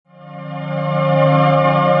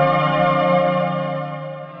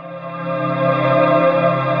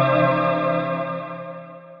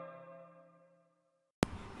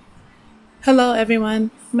everyone.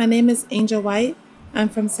 My name is Angel White. I'm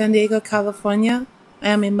from San Diego, California. I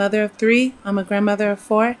am a mother of three, I'm a grandmother of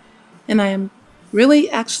four, and I am really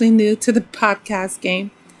actually new to the podcast game.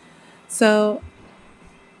 So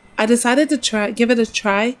I decided to give it a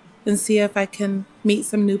try and see if I can meet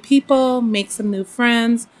some new people, make some new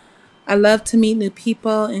friends. I love to meet new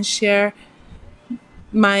people and share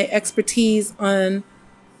my expertise on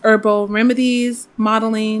herbal remedies,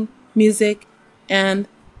 modeling, music, and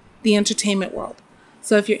the entertainment world.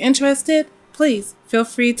 So if you're interested, please feel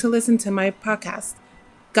free to listen to my podcast.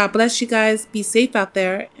 God bless you guys. Be safe out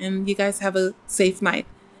there, and you guys have a safe night.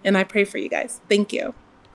 And I pray for you guys. Thank you.